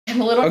I'm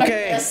a little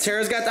Okay, nervous.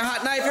 Tara's got the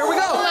hot knife. Here we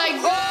go. Oh my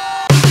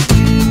God.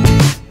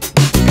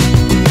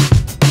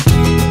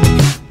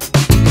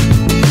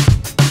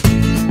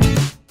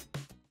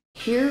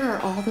 Here are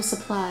all the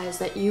supplies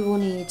that you will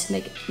need to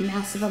make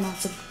massive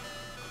amounts of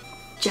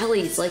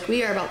jellies like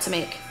we are about to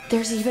make.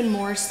 There's even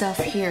more stuff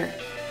here.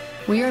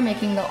 We are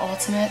making the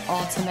ultimate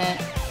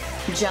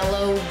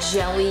jello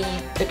jelly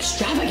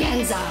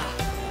extravaganza.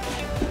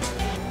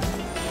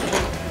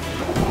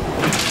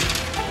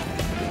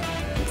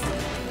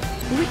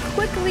 We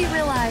quickly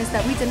realized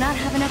that we did not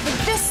have enough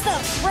of this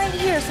stuff right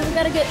here, so we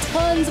gotta get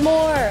tons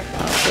more.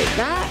 I'll take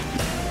that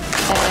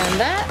and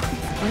that.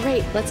 All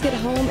right, let's get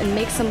home and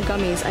make some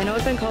gummies. I know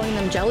I've been calling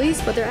them jellies,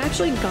 but they're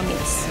actually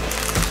gummies.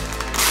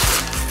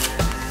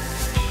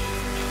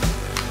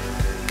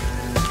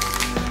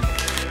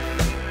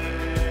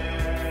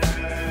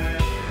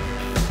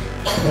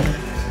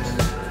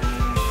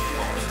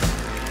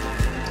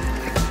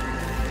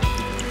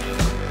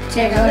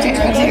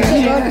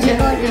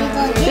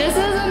 This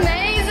is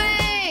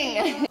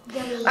amazing!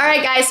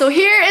 Alright guys, so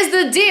here is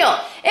the deal.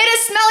 It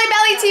is Smelly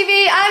Belly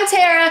TV, I'm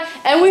Tara,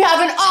 and we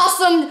have an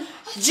awesome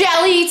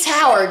jelly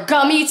tower,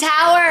 gummy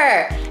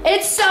tower.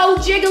 It's so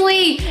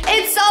jiggly,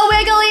 it's so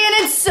wiggly, and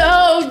it's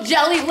so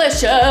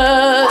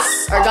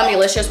jellylicious. Or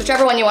gummylicious,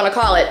 whichever one you want to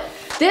call it.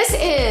 This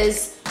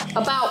is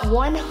about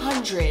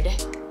 100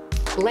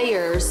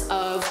 layers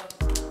of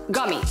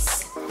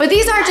gummies. But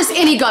these aren't just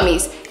any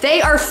gummies.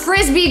 They are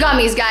Frisbee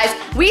gummies, guys.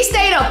 We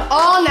stayed up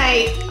all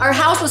night. Our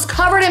house was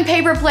covered in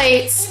paper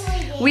plates.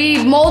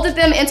 We molded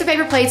them into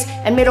paper plates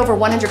and made over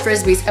 100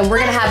 Frisbees, and we're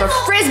gonna have a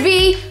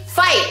Frisbee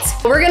fight.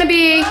 We're gonna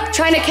be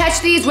trying to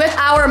catch these with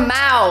our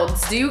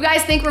mouths. Do you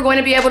guys think we're going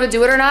to be able to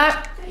do it or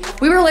not?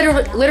 We were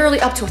literally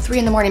up till 3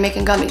 in the morning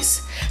making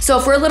gummies. So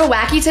if we're a little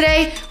wacky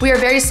today, we are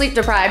very sleep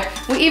deprived.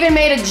 We even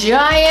made a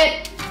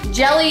giant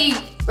jelly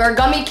or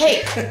gummy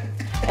cake.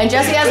 And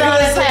Jesse has it on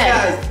his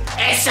head.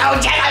 It's so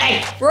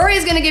jiggly.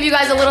 Rory's gonna give you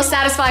guys a little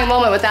satisfying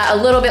moment with that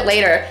a little bit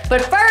later.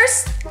 But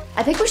first,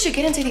 I think we should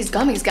get into these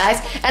gummies,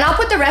 guys. And I'll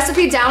put the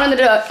recipe down in the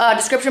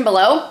description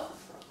below.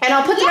 And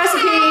I'll put the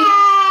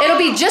recipe, it'll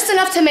be just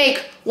enough to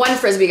make 1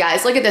 Frisbee,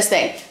 guys. Look at this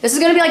thing. This is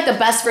gonna be like the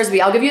best Frisbee.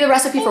 I'll give you the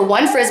recipe for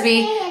 1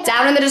 Frisbee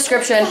down in the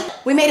description.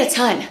 We made a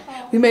ton.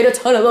 We made a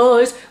ton of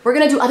those. We're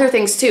gonna do other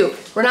things too.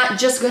 We're not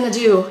just gonna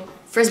do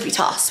Frisbee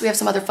toss. We have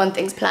some other fun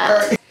things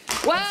planned.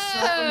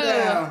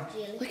 Whoa!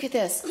 Look at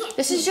this.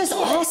 This is just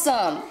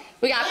awesome.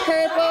 We got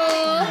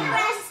purple,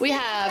 we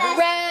have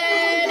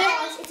red,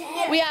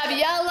 we have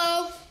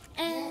yellow,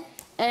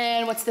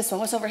 and what's this one?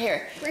 What's over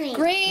here? Green.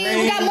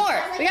 We got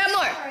more. We got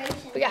more.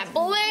 We got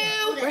blue.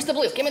 Where's the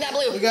blue? Give me that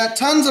blue. We got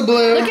tons of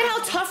blue. Look at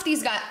how tough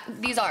these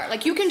are.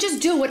 Like, you can just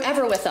do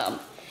whatever with them.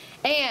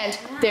 And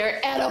they're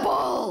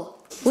edible.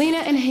 Lena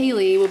and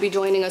Haley will be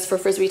joining us for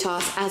Frisbee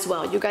toss as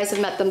well. You guys have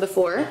met them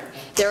before.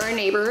 They're our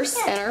neighbors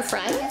and our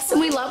friends,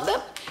 and we love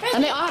them.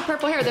 And they all have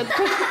purple hair. You're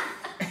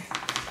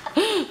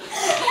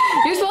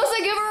supposed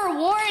to give her a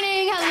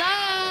warning.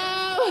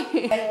 Hello.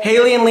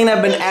 Haley and Lena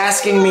have been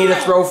asking me to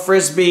throw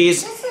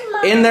Frisbees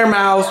in their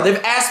mouth.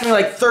 They've asked me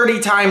like 30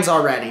 times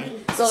already.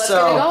 So let's get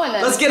it going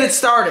then. Let's get it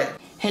started.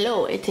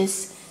 Hello, it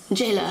is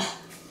Jayla,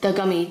 the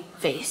gummy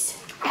face.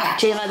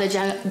 Jayla, the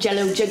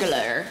jello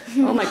jiggler.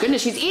 Oh my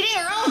goodness, she's eating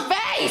her own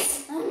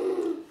face!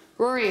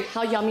 Rory,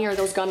 how yummy are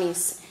those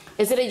gummies?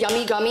 Is it a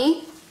yummy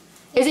gummy?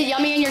 Is it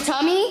yummy in your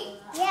tummy?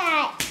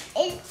 Yeah,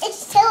 it's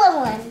still a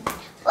one.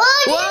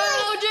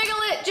 Whoa,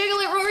 jiggle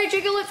it, Rory,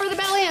 jiggle it for the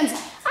belly hands.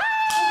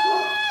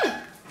 Ah!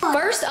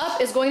 First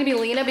up is going to be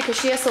Lena because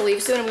she has to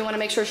leave soon and we want to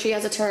make sure she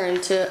has a turn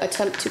to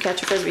attempt to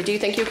catch a Frisbee. Do you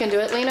think you can do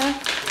it, Lena?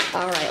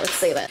 All right, let's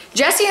save it.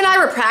 Jesse and I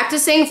were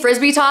practicing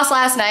Frisbee toss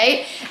last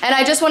night, and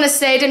I just want to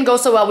say it didn't go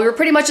so well. We were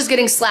pretty much just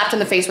getting slapped in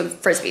the face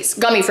with Frisbees,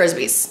 gummy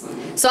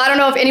Frisbees. So I don't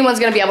know if anyone's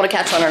gonna be able to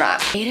catch one or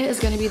not. Aydah is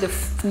gonna be the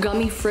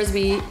gummy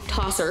Frisbee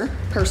tosser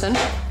person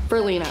for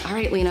Lena. All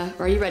right, Lena,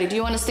 are you ready? Do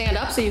you want to stand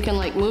up so you can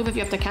like move if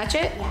you have to catch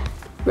it? Yeah.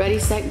 Ready,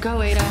 set, go,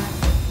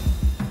 Aydah.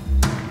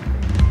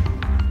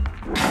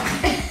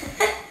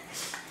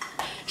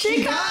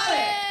 She got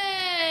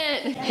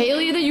it!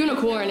 Haley the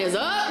unicorn is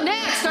up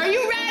next. Are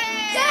you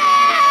ready?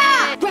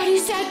 Yeah! Ready,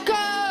 set,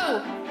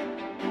 go!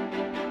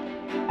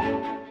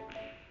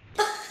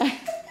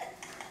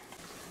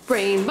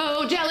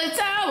 Rainbow jelly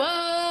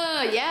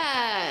tower!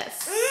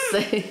 Yes!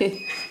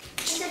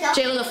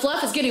 Jayla, the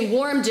fluff is getting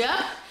warmed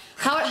up.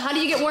 How do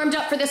you get warmed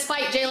up for this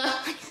fight, Jayla?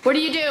 What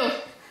do?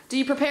 Do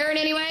you prepare in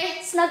any way?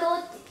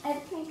 Snuggle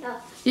with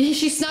Franco.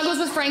 She snuggles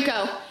with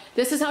Franco.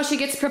 This is how she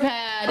gets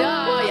prepared.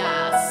 Oh,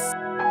 yes.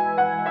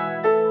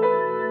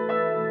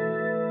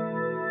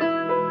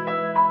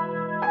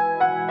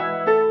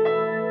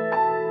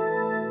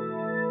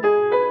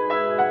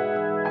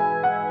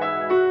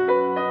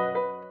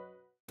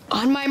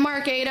 On my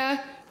mark,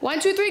 Aydah. 1,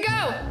 2, 3, go!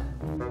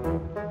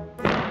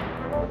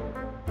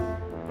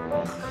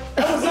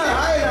 That was not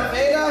high enough,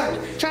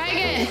 Aydah. Try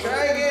again.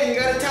 Try again. You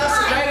gotta toss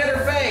it right at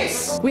her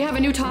face. We have a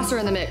new tosser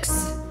in the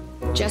mix.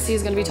 Jesse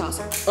is gonna be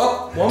tossing.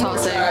 Oh, one more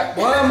try.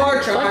 One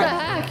more try. What the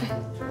heck?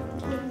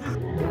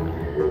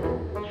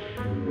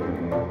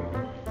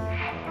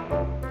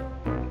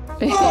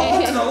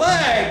 Oh, to the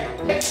leg!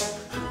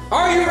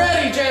 Are you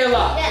ready,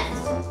 Jayla?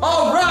 Yes.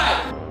 All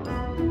right.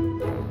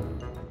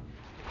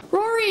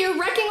 Rory, you're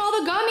wrecking all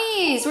the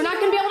gummies. We're not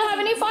gonna be able to have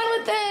any fun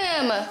with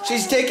them.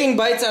 She's taking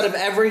bites out of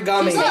every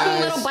gummy, She's taking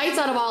guys. little bites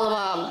out of all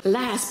of them.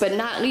 Last but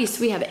not least,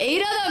 we have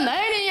Aydah the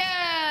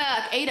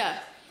Maniac. Aydah,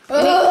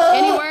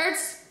 any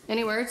words?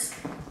 Any words?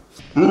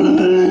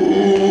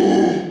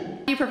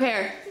 You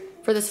prepare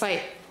for this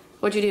fight.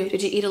 What'd you do?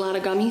 Did you eat a lot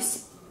of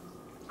gummies?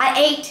 I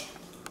ate.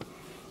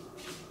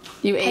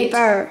 You ate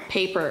Paper.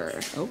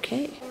 paper.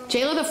 Okay.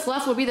 Jayla the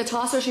Fluff will be the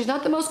tosser. She's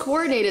not the most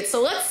coordinated, so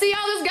let's see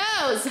how this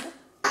goes.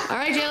 All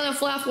right, Jayla the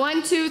Fluff.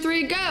 1, 2,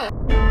 3, go.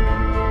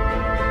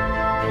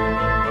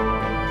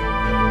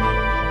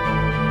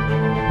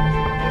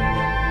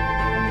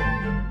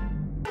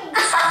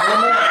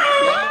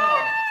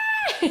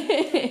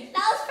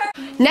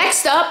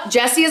 Next up,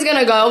 Jessie is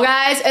gonna go,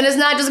 guys, and it's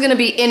not just gonna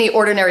be any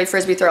ordinary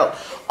Frisbee throw.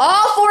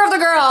 All 4 of the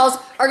girls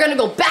are gonna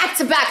go back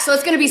to back, so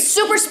it's gonna be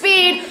super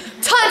speed,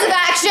 tons of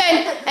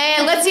action,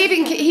 and let's see if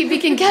he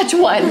can catch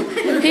one.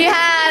 He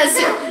has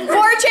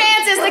 4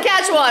 chances to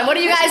catch one. What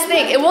do you guys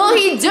think? And will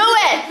he do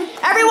it?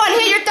 Everyone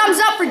hit your thumbs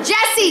up for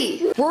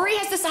Jessie. Rory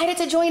has decided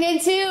to join in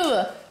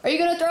too. Are you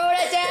gonna throw it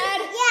at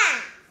Dad? Yeah.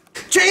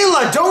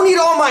 Jayla, don't eat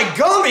all my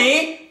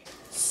gummy!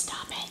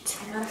 Stop it.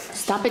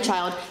 Stop it,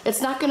 child.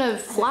 It's not gonna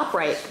flop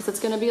right, because it's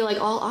gonna be like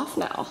all off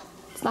now.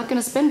 It's not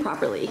gonna spin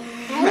properly.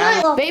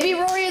 Baby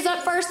Rory is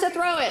up first to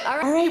throw it. All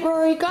right,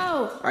 Rory, go.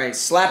 All right,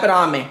 slap it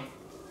on me.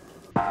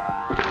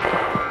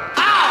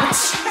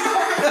 Ouch!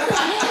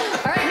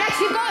 All right, next,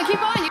 keep going,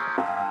 keep on.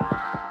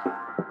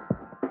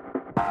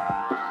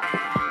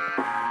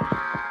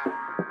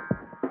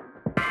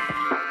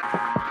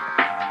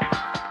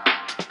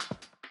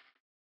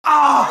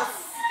 Oh!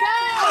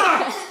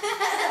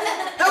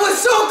 That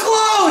was so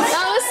close!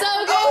 That was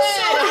so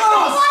good.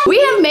 Close. We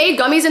have made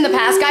gummies in the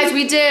past, guys.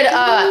 We did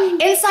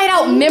inside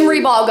out memory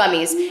ball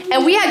gummies,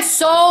 and we had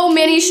so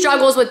many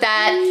struggles with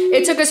that.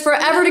 It took us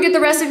forever to get the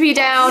recipe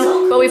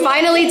down, but we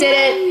finally did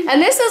it.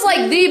 And this is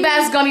like the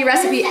best gummy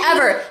recipe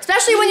ever,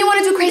 especially when you want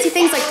to do crazy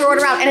things like throw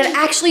it around, and it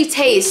actually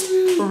tastes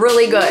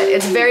really good.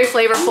 It's very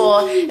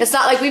flavorful. It's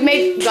not like we've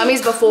made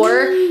gummies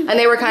before, and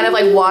they were kind of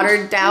like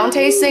watered down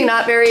tasting,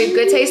 not very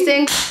good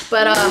tasting,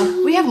 but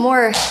we have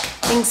more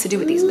things to do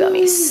with these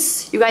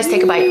gummies. You guys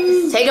take a bite.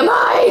 Take a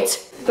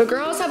bite! The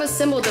girls have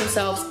assembled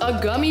themselves a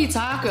gummy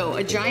taco,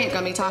 a giant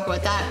gummy taco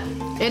at that.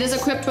 It is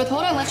equipped with,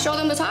 hold on, let's show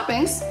them the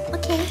toppings.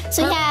 Okay.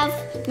 So we have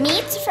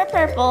meat for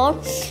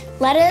purple,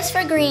 lettuce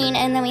for green,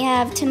 and then we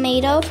have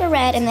tomato for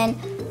red, and then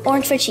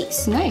orange for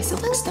cheese. Nice,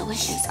 it looks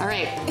delicious. All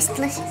right, It's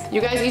delicious.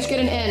 you guys each get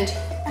an end.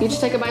 Each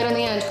take a bite on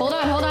the end. Hold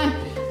on, hold on.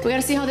 We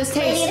gotta see how this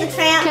tastes. Ready to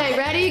try out? Okay,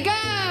 ready, go!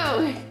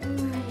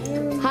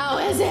 How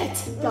is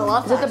it? I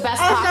love Is it the best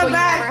taco you've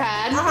ever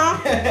had? Uh-huh.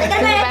 I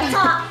got it at the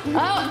top.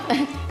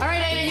 Oh, all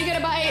right, Aydah, you get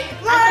a bite.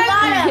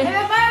 At the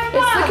bottom.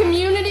 It's the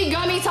community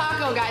gummy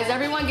taco, guys.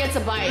 Everyone gets a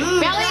bite.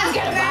 Bellies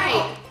get a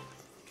bite.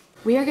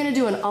 We are gonna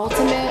do an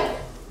ultimate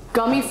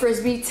gummy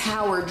Frisbee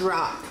tower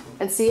drop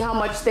and see how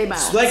much they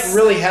bounce. It's like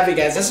really heavy,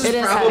 guys. This It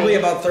is is probably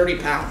heavy. about 30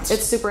 pounds.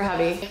 It's super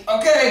heavy.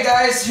 Okay,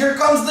 guys, here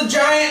comes the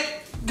giant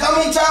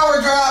gummy tower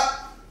drop.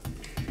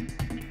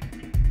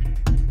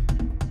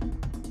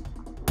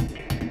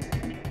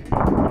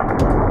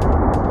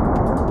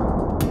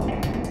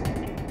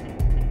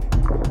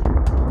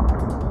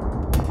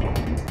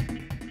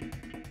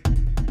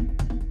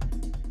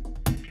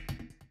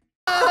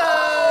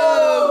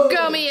 Oh,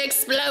 gummy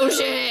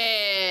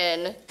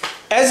explosion!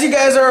 As you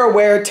guys are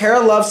aware, Terra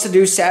loves to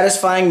do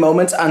satisfying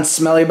moments on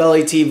Smelly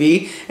Belly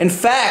TV. In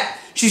fact,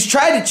 she's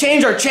tried to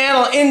change our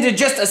channel into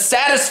just a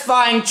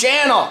satisfying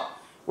channel,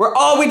 where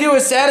all we do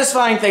is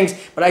satisfying things.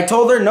 But I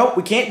told her, nope,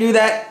 we can't do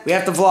that. We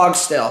have to vlog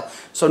still.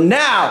 So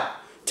now,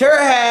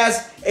 Terra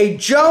has a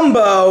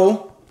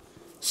jumbo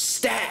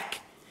stack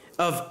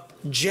of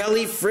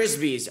jelly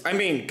frisbees. I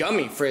mean,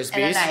 gummy frisbees.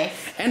 And a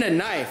knife. And a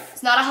knife.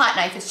 It's not a hot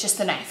knife, it's just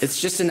a knife.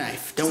 It's just a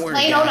knife. Don't worry,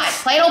 Plain old guys.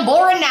 knife, plain old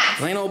boring knife.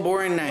 Plain old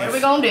boring knife. What are we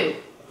gonna do?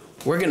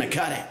 We're gonna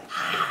cut it.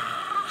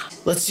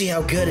 Let's see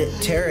how good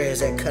Terra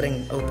is at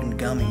cutting open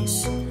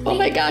gummies. Oh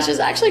my gosh, it's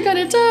actually kind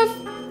of tough.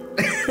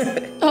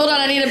 Hold on,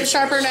 I need a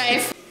sharper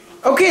knife.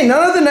 Okay,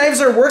 none of the knives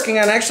are working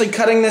on actually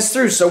cutting this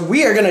through, so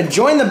we are gonna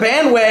join the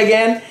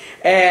bandwagon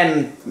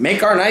and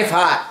make our knife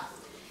hot.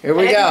 Here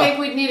we I go. think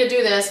we need to do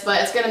this,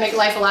 but it's gonna make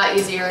life a lot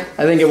easier.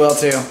 I think it will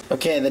too.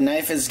 Okay, the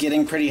knife is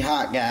getting pretty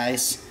hot,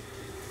 guys.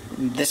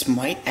 This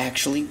might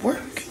actually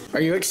work. Are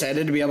you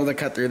excited to be able to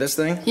cut through this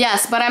thing?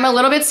 Yes, but I'm a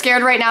little bit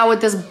scared right now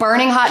with this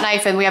burning hot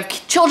knife, and we have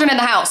children in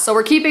the house, so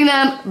we're keeping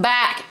them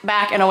back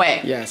and away.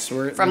 Yes,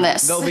 from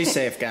this. They'll be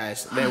safe,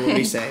 guys. They will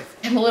be safe.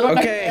 I'm a little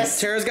Okay, nervous.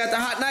 Terra's got the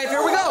hot knife.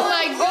 Here we go. Oh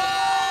my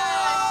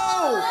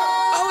god!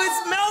 Oh,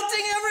 it's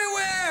melting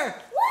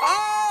everywhere.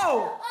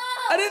 Oh,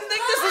 I didn't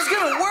think this was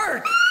gonna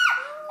work.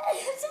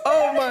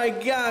 Oh my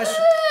gosh.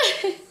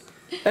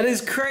 That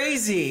is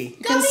crazy.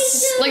 Look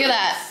at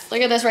that.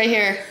 Look at this right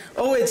here.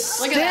 Oh, it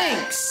Look at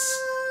that. stinks.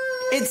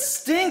 It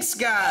stinks,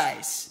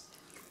 guys.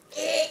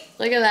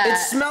 Look at that. It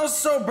smells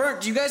so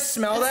burnt. Do you guys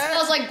smell that? It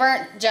smells like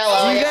burnt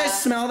jello. Do you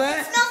guys smell that?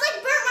 It smells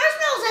like burnt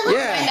marshmallows. I love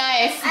My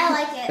knife. I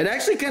like it. It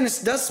actually kind of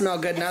does smell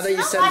good now that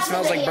you said it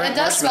smells like burnt It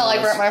does smell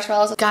like burnt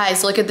marshmallows.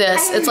 Guys, look at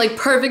this. It's like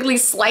perfectly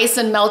sliced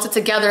and melted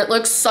together. It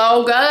looks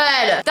so good.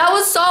 That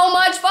was so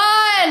much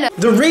fun.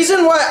 The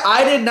reason why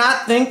I did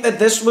not think that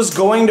this was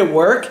going to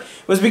work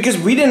was because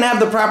we didn't have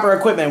the proper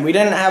equipment. We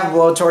didn't have a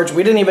blowtorch.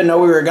 We didn't even know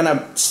we were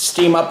gonna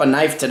steam up a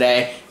knife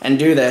today and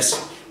do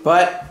this.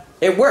 But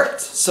it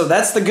worked, so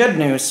that's the good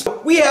news.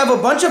 We have a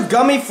bunch of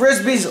gummy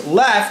frisbees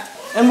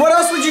left, and what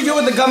else would you do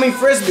with the gummy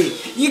frisbee?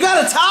 You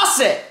gotta toss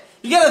it.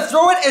 You gotta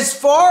throw it as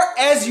far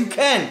as you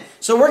can.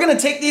 So we're gonna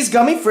take these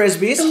gummy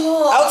frisbees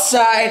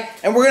outside,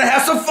 and we're gonna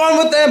have some fun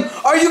with them.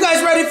 Are you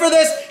guys ready for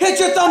this? Hit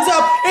your thumbs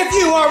up if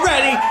you are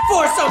ready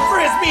for some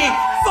frisbee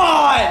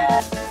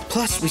fun!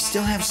 Plus, we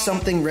still have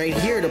something right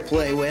here to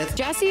play with.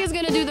 Jesse is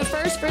gonna do the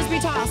first frisbee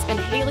toss, and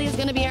Haley is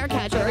gonna be our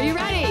catcher. Are you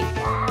ready?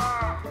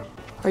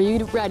 Are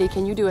you ready?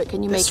 Can you do it?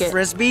 Can you make it? This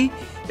frisbee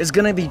is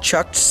gonna be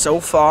chucked so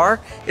far,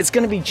 it's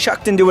gonna be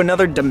chucked into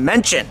another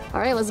dimension. All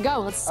right, let's go.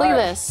 Let's see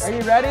this. Are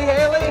you ready,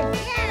 Haley?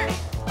 Yeah.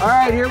 All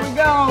right, here we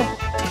go.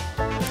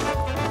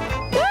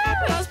 Woo,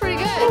 that was pretty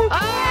good.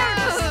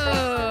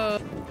 Oh!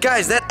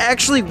 Guys, that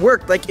actually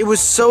worked. Like, it was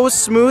so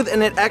smooth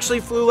and it actually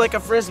flew like a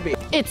frisbee.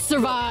 It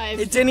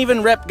survived. It didn't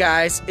even rip,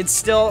 guys. It's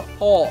still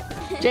whole.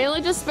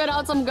 Jayla just spit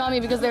out some gummy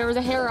because there was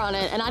a hair on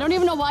it, and I don't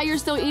even know why you're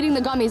still eating the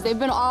gummies. They've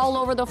been all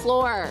over the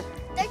floor.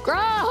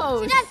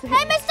 Gross.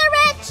 Hey, Mr.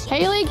 Rich.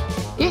 Haley,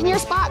 get in your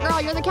spot, girl.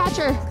 You're the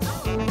catcher.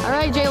 All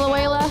right, Jayla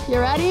Wayla, you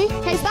ready?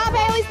 Okay, stop,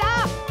 Haley,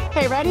 stop.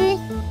 Okay, ready?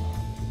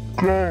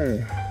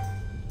 Go.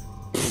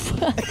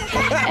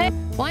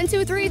 1,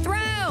 2, 3,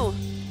 throw.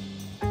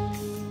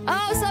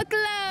 Oh, so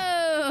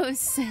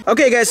close.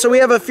 Okay, guys, so we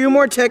have a few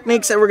more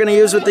techniques that we're gonna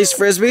use with these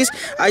frisbees.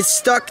 I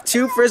stuck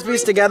 2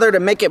 frisbees together to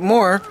make it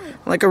more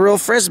like a real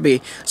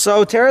frisbee.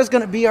 So Terra's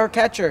gonna be our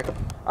catcher.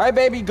 All right,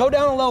 baby, go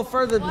down a little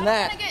further than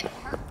that. Get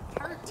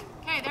hurt.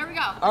 Okay, there we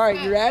go. All right,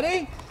 you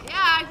ready? Yeah,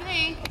 I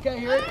think. Okay,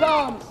 here it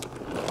comes.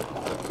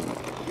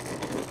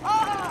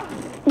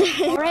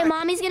 All right,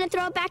 Mommy's gonna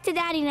throw it back to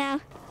Daddy now.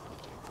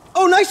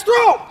 Oh, nice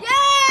throw! Yeah!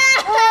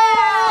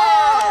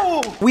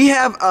 Oh! We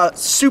have a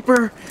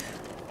super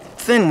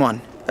thin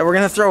one that we're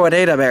gonna throw at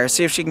Aydah Bear.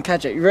 See if she can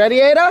catch it. You ready,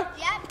 Aydah?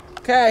 Yep.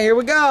 Okay, here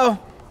we go.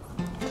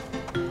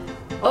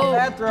 Oh,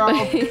 bad throw.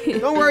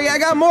 Don't worry, I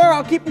got more.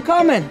 I'll keep them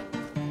coming.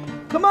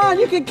 Come on,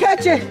 you can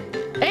catch it.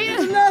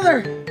 Aydah.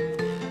 Another.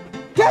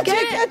 Catch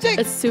it, catch it.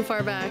 It's too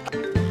far back.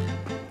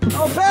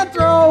 Oh, bad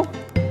throw.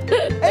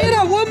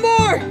 Aydah, 1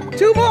 more.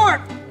 2 more.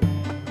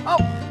 Oh,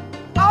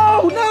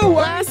 oh no.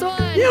 Last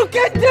one. You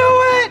can do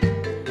it.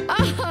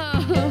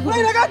 Oh.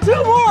 Wait, I got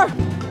 2 more.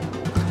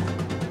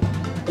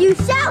 You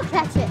shall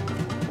catch it.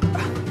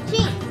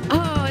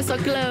 Oh, it's so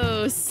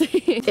close.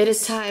 It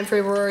is time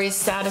for Rory's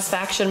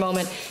satisfaction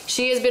moment.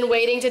 She has been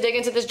waiting to dig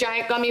into this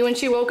giant gummy. When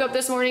she woke up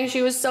this morning,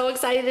 she was so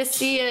excited to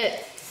see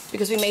it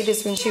because we made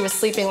this when she was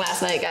sleeping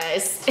last night,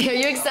 guys. Are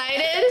you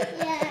excited?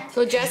 Yeah.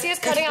 So Jesse is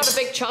cutting out a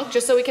big chunk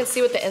just so we can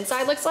see what the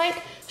inside looks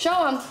like.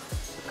 Show him.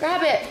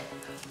 Grab it.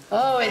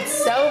 Oh, it's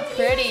so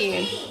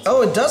pretty.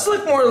 Oh, it does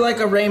look more like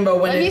a rainbow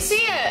when Let me see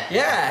it.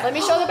 Yeah. Let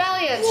me show the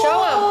bellions.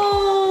 Show him.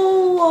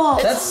 Oh,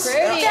 It's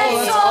pretty.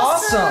 That's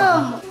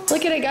awesome.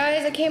 Look at it,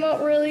 guys. It came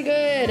out really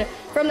good.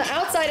 From the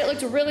outside, it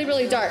looked really,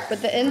 really dark,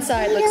 but the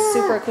inside looks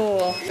super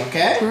cool.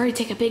 Okay. Rory,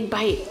 take a big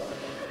bite.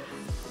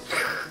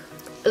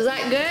 Is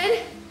that good?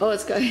 Oh,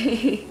 it's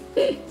good.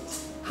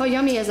 How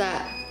yummy is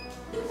that?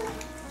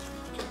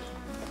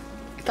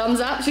 Thumbs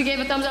up. She gave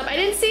a thumbs up. I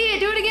didn't see it.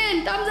 Do it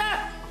again. Thumbs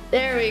up.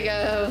 There we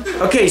go.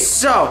 Okay,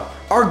 so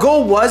our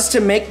goal was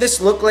to make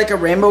this look like a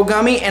rainbow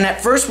gummy, and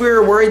at first we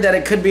were worried that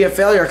it could be a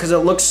failure because it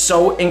looks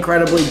so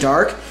incredibly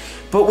dark.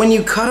 But when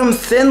you cut them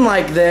thin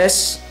like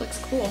this, Looks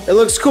cool. it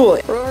looks cool.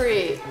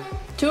 Rory,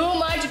 too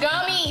much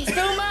gummies.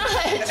 Too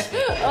much.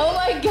 Oh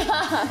my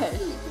god.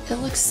 It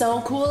looks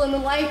so cool in the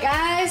light,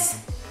 guys.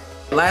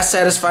 Last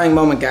satisfying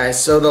moment,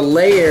 guys. So the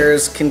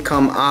layers can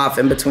come off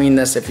in between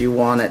this if you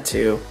want it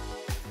to.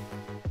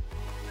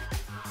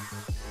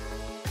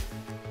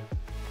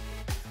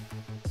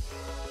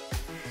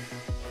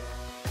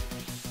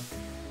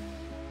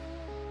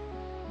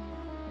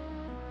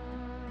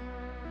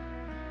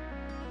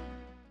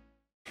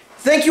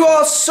 Thank you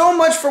all so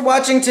much for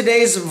watching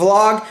today's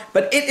vlog,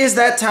 but it is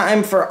that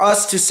time for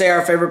us to say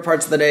our favorite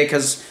parts of the day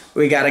because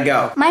we gotta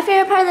go. My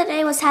favorite part of the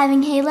day was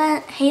having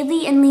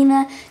Haley and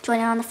Lena join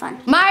in on the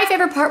fun. My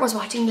favorite part was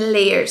watching the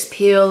layers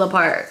peel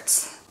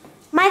apart.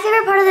 My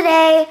favorite part of the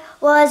day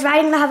was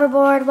riding the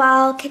hoverboard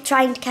while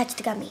trying to catch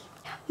the gummy.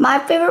 My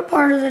favorite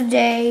part of the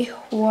day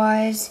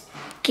was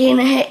getting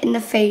hit in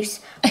the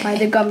face by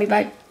the gummy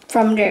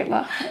from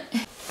Terra.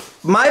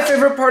 My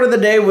favorite part of the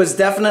day was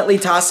definitely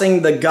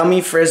tossing the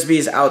gummy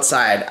frisbees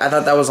outside. I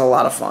thought that was a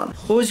lot of fun.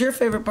 What was your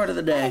favorite part of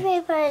the My day?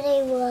 favorite part of the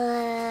day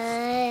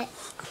was...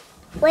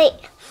 Wait.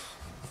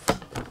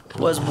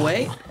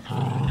 Wait?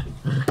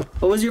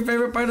 What was your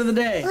favorite part of the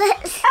day?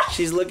 What?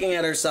 She's looking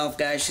at herself,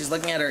 guys. She's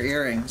looking at her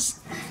earrings.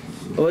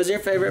 What was your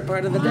favorite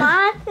part of the day?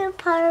 My favorite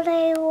part of the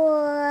day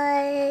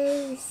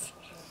was...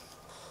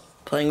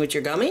 Playing with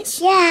your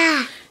gummies?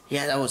 Yeah.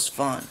 Yeah, that was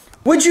fun.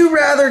 Would you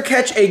rather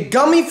catch a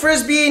gummy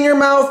frisbee in your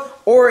mouth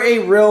or a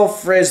real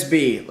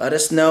frisbee? Let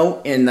us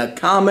know in the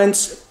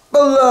comments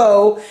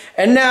below.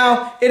 And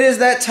now it is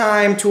that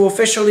time to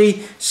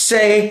officially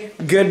say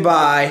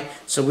goodbye.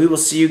 So we will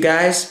see you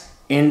guys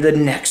in the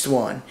next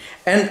one.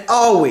 And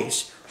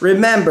always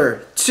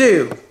remember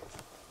to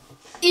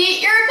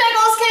eat your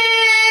pickles,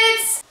 kids!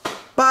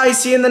 bye.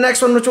 See you in the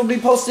next one, which will be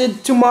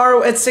posted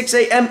tomorrow at 6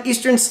 a.m.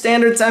 Eastern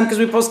Standard Time because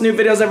we post new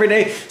videos every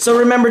day. So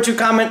remember to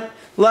comment,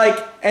 like,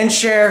 and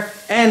share,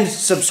 and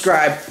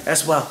subscribe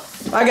as well.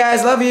 Bye,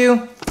 guys. Love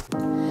you.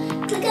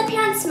 Click up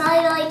here on Smelly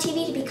Belly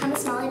TV to become a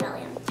Smelly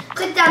Bellion.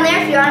 Click down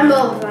there if you're on a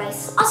mobile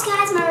device. Also,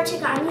 guys, remember to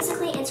go on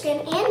Musical.ly, Instagram,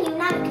 and you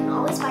can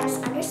always find us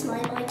under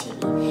Smelly Belly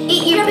TV.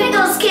 Eat your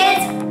pickles,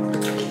 kids!